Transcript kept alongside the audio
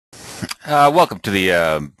Welcome to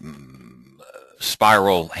the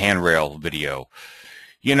spiral handrail video.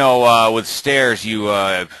 You know, with stairs,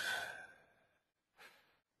 well,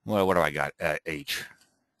 what do I got? H.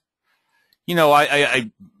 You know,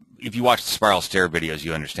 if you watch the spiral stair videos,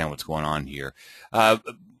 you understand what's going on here. Uh,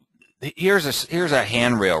 here's a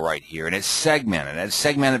handrail right here, and it's segmented. And it's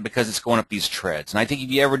segmented because it's going up these treads. And I think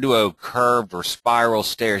if you ever do a curved or spiral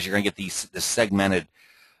stairs, you're going to get the segmented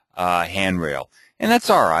handrail. And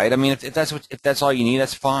that's all right. I mean, if that's all you need,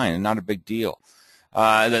 that's fine. Not a big deal.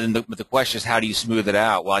 But the question is, how do you smooth it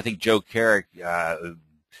out? Well, I think Joe Carrick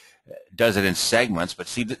does it in segments. But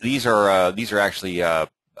see, these are actually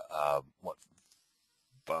what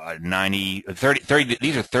 90, 30.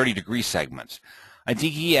 These are 30-degree segments. I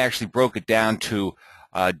think he actually broke it down to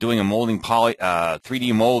doing a molding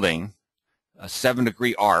 3D molding, a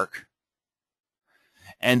 7-degree arc,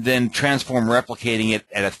 and then transform replicating it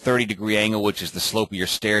at a 30-degree angle, which is the slope of your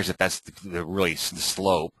stairs, if that's really the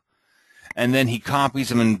slope. And then he copies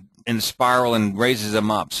them in the spiral and raises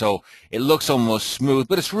them up. So it looks almost smooth,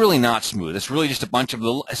 but it's really not smooth. It's really just a bunch of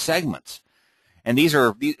little segments. And these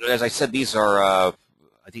are, as I said, these are, I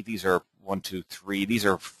think these are 1, 2, 3. These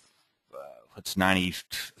are, what's 90,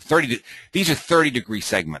 30, these are 30-degree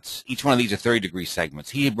segments. Each one of these are 30-degree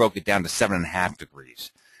segments. He broke it down to 7.5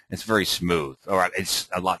 degrees. It's very smooth. All right, it's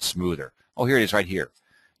a lot smoother. Oh, here it is right here.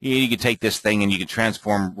 You can take this thing and you can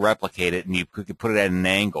transform, replicate it, and you could put it at an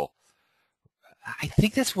angle. I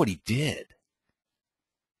think that's what he did.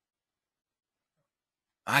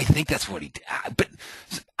 I think that's what he did. But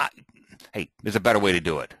hey, there's a better way to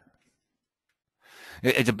do it.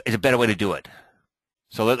 It's a better way to do it.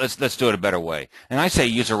 So let's do it a better way. And I say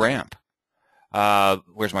use a ramp.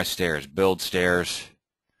 Where's my stairs? Build stairs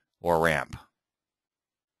or ramp.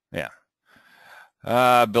 Yeah.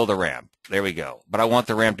 Build a ramp. There we go. But I want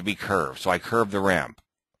the ramp to be curved, so I curve the ramp.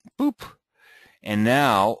 Boop. And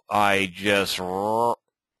now I just do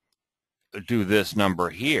this number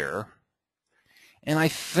here. And I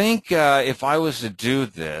think if I was to do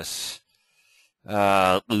this,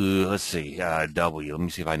 let's see, W. Let me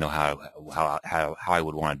see if I know how I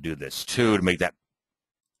would want to do this. 2 to make that.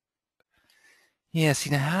 Yeah, see,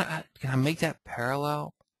 now can I make that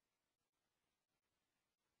parallel?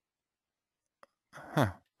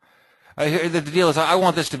 Huh. The deal is I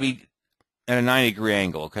want this to be at a 90-degree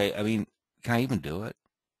angle, okay? I mean, can I even do it?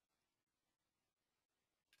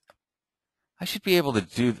 I should be able to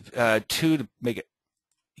do 2 to make it.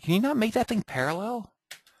 Can you not make that thing parallel?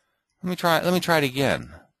 Let me try it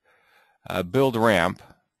again. Build ramp.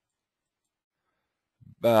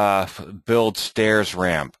 Build stairs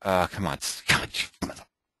ramp. Come on.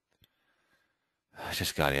 I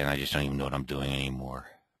just got in. I just don't even know what I'm doing anymore.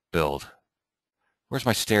 Build. Where's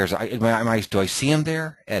my stairs? Do I see them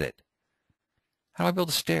there? Edit. How do I build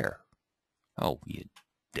a stair? Oh, you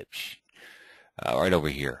dipshit. Right over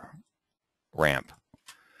here. Ramp.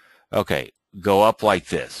 Okay, go up like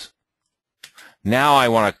this. Now I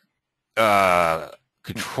want to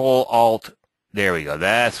Control Alt. There we go.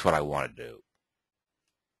 That's what I want to do.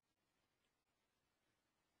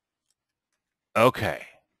 Okay.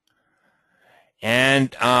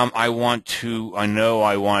 And I know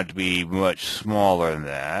I want it to be much smaller than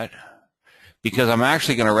that because I'm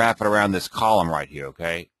actually going to wrap it around this column right here,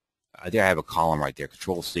 okay? There I have a column right there,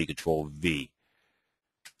 Control C, Control V,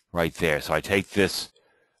 right there. So I take this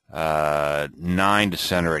 9 to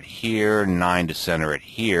center it here, 9 to center it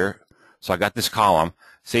here. So I got this column.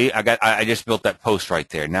 See, I just built that post right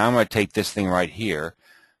there. Now I'm going to take this thing right here,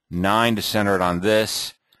 9 to center it on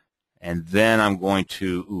this, and then I'm going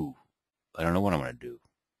to, I don't know what I'm going to do.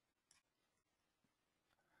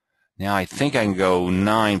 Now I think I can go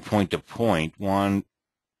 9 point to point, 1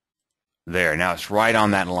 there. Now it's right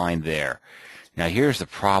on that line there. Now here's the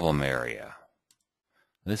problem area.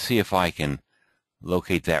 Let's see if I can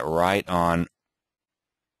locate that right on.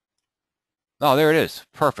 Oh, there it is.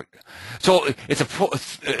 Perfect. So it's a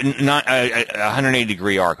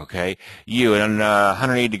 180-degree arc, okay? U, and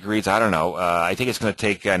 180 degrees, I don't know. I think it's going to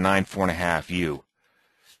take 9, 4.5 U.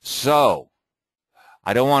 So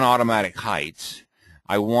I don't want automatic heights.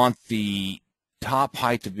 I want the top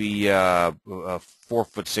height to be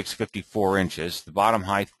 4'6", 54 inches. The bottom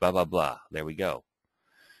height, blah, blah, blah. There we go.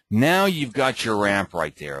 Now you've got your ramp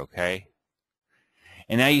right there, okay?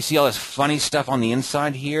 And now you see all this funny stuff on the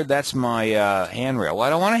inside here? That's my handrail. Well, I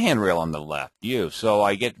don't want a handrail on the left, so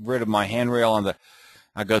I get rid of my handrail on the.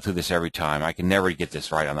 I go through this every time. I can never get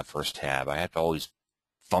this right on the first tab. I have to always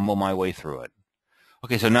fumble my way through it.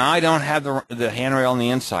 Okay, so now I don't have the handrail on the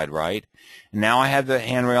inside, right? Now I have the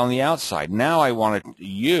handrail on the outside. Now I want a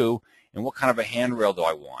U, and what kind of a handrail do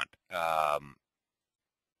I want?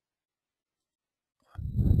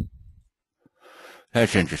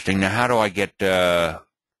 That's interesting. Now, how do I get, oh,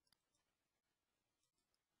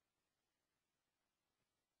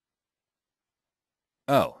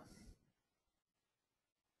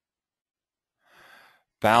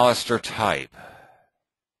 baluster type,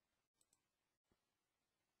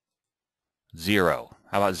 0.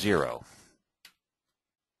 How about 0?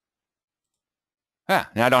 Ah,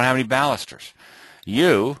 now I don't have any balusters.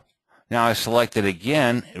 Now I select it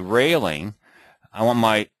again, railing. I want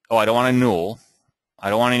my, oh, I don't want a null. I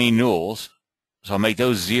don't want any nulls, so I'll make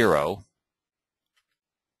those 0.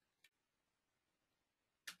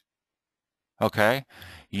 Okay.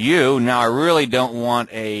 Now I really don't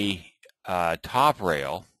want a top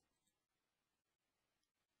rail.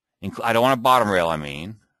 I don't want a bottom rail, I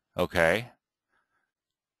mean. Okay.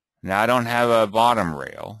 Now I don't have a bottom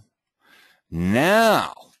rail.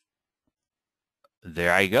 Now,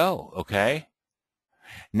 there I go. Okay.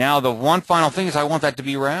 Now the one final thing is I want that to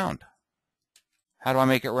be round. How do I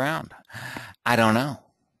make it round? I don't know.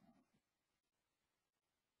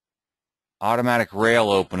 Automatic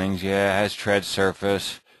rail openings, yeah, has tread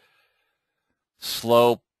surface.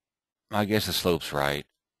 Slope, I guess the slope's right.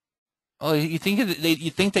 Oh, you think that they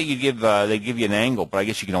give you an angle, but I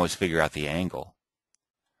guess you can always figure out the angle.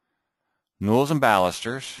 Nulls and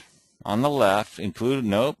balusters on the left included.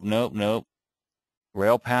 Nope.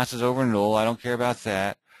 Rail passes over null. I don't care about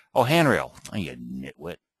that. Oh, handrail. Oh, you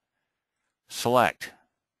nitwit. Select.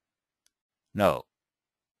 No.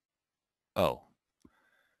 Oh.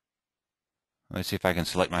 Let's see if I can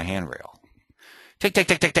select my handrail. Tick.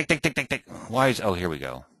 Why is, oh, here we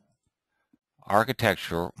go.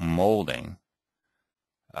 Architecture, molding,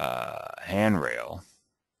 handrail,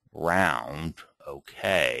 round,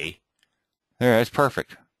 okay. There, that's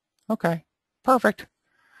perfect. Okay, perfect.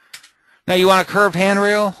 Now you want a curved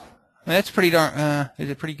handrail? That's pretty darn, is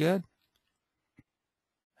it pretty good?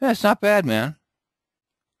 Yeah, it's not bad, man.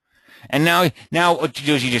 And now what you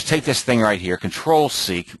do is you just take this thing right here,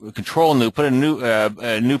 Control-C, Control-New, put a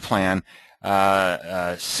new plan,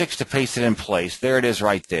 6 to paste it in place. There it is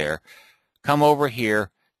right there. Come over here,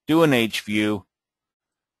 do an H view.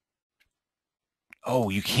 Oh,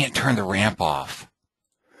 you can't turn the ramp off.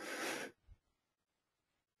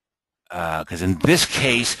 Because in this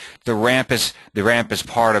case, the ramp is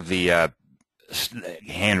part of the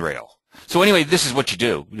handrail. So anyway, this is what you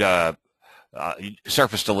do.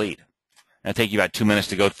 Surface delete. It'll take you about 2 minutes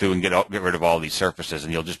to go through and get rid of all these surfaces,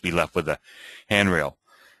 and you'll just be left with the handrail.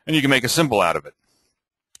 And you can make a symbol out of it.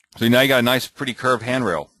 So now you got a nice, pretty curved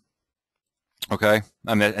handrail. Okay,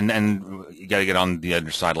 and you got to get on the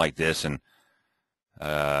other side like this and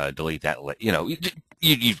delete that. You know, you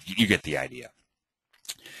get the idea.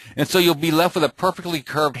 And so you'll be left with a perfectly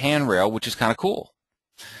curved handrail, which is kind of cool.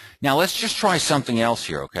 Now let's just try something else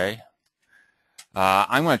here, okay?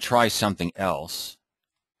 I'm going to try something else,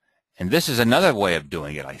 and this is another way of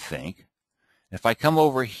doing it, I think. If I come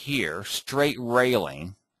over here, straight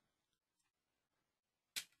railing,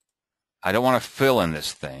 I don't want to fill in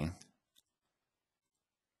this thing.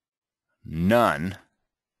 None.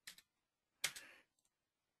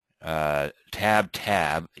 Tab.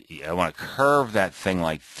 I want to curve that thing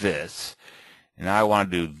like this. And I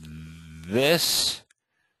want to do this.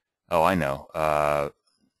 Oh, I know.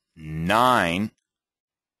 9.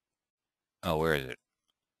 Oh, where is it?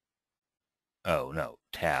 Oh, no.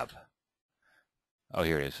 Tab. Oh,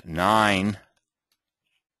 here it is. 9.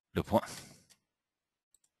 To point.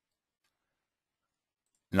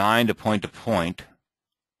 9 to point to point.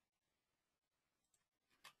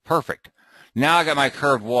 Perfect. Now I got my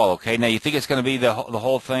curved wall, okay? Now you think it's going to be the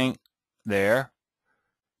whole thing there?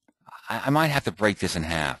 I might have to break this in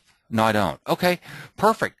half. No, I don't. Okay,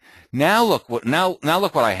 perfect. Now look what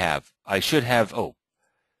look what I have. I should have, oh,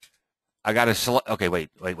 I got to select, okay, wait.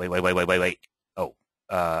 Oh,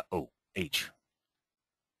 H.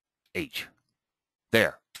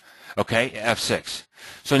 There. Okay, F6.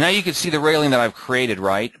 So now you can see the railing that I've created,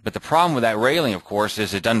 right? But the problem with that railing, of course,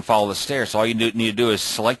 is it doesn't follow the stairs. So all you need to do is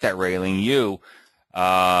select that railing.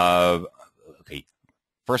 Okay,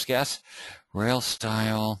 first guess, rail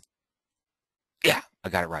style. Yeah, I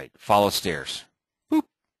got it right. Follow stairs. Boop.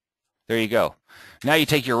 There you go. Now you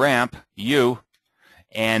take your ramp,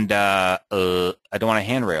 and I don't want a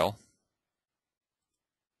handrail.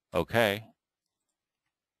 Okay.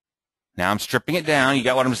 Now I'm stripping it down. You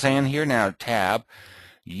got what I'm saying here? Now, tab,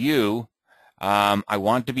 I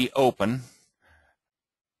want it to be open,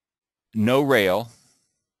 no rail.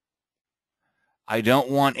 I don't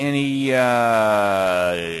want any, I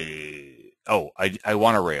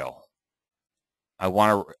want a rail. I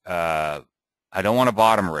don't want a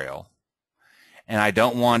bottom rail. And I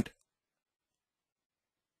don't want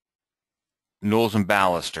newels and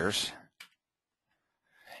balusters.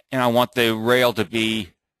 And I want the rail to be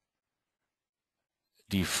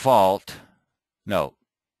default. No.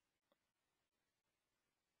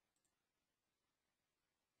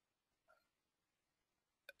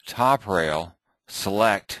 Top rail,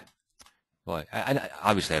 select. Boy,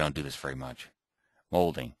 obviously I don't do this very much.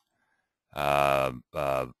 Molding. Chair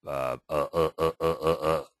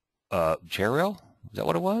rail? Is that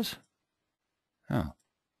what it was? Oh.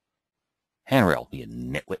 Handrail, you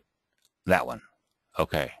nitwit. That one.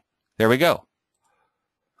 Okay. There we go.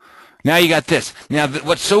 Now you got this. Now,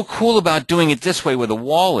 what's so cool about doing it this way where the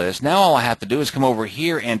wall is, now all I have to do is come over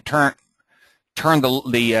here and turn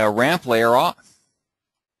the ramp layer off.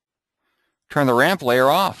 Turn the ramp layer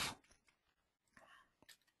off.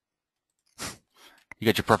 You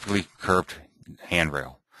got your perfectly curved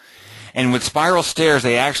handrail. And with spiral stairs,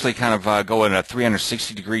 they actually kind of go in a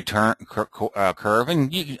 360-degree curve,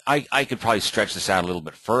 and I could probably stretch this out a little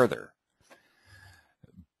bit further.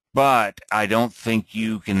 But I don't think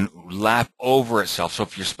you can lap over itself. So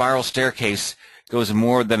if your spiral staircase goes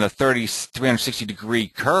more than a 360-degree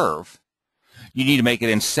curve, you need to make it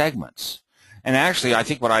in segments. And actually, I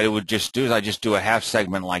think what I would just do is I just do a half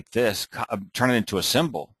segment like this, turn it into a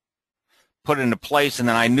symbol, put it into place, and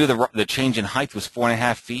then I knew the change in height was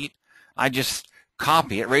 4.5 feet. I just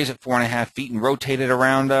copy it, raise it 4.5 feet, and rotate it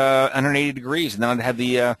around 180 degrees, and then I'd have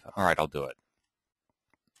the, all right, I'll do it.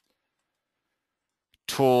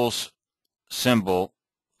 Tools, symbol,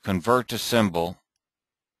 convert to symbol.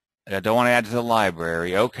 I don't want to add to the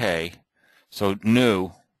library. Okay. So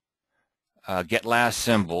new, get last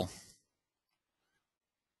symbol.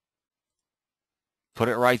 Put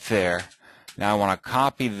it right there. Now I want to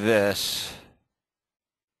copy this.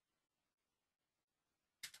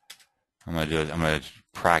 I'm going to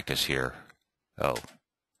practice here. Oh.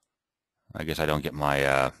 I guess I don't get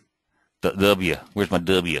my W. Where's my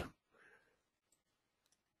W?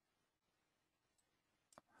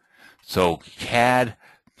 So CAD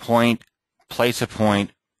point, place a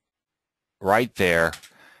point right there.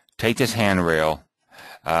 Take this handrail,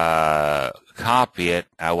 copy it.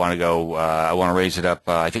 I want to go. I want to raise it up.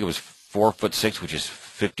 I think it was 4'6", which is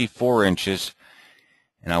 54 inches,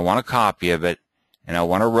 and I want a copy of it, and I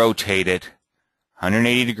want to rotate it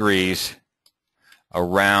 180 degrees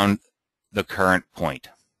around the current point.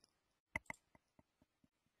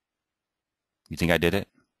 You think I did it?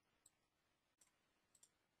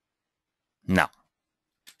 No.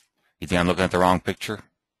 You think I'm looking at the wrong picture?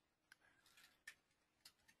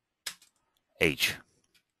 H.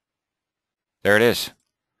 There it is.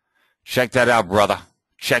 Check that out, brother.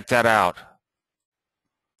 Check that out.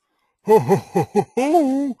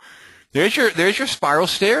 There's your spiral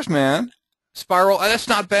stairs, man. Spiral. That's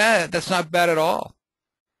not bad. That's not bad at all.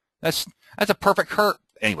 That's a perfect curve.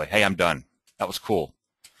 Anyway, hey, I'm done. That was cool.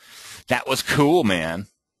 That was cool, man.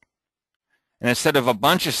 And instead of a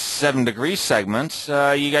bunch of 7-degree segments,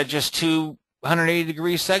 you got just 2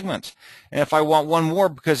 180-degree segments. And if I want one more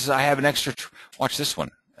because I have an extra, watch this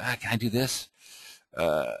one. Can I do this?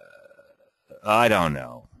 I don't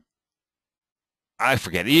know. I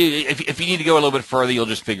forget. If you need to go a little bit further, you'll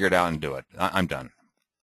just figure it out and do it. I'm done.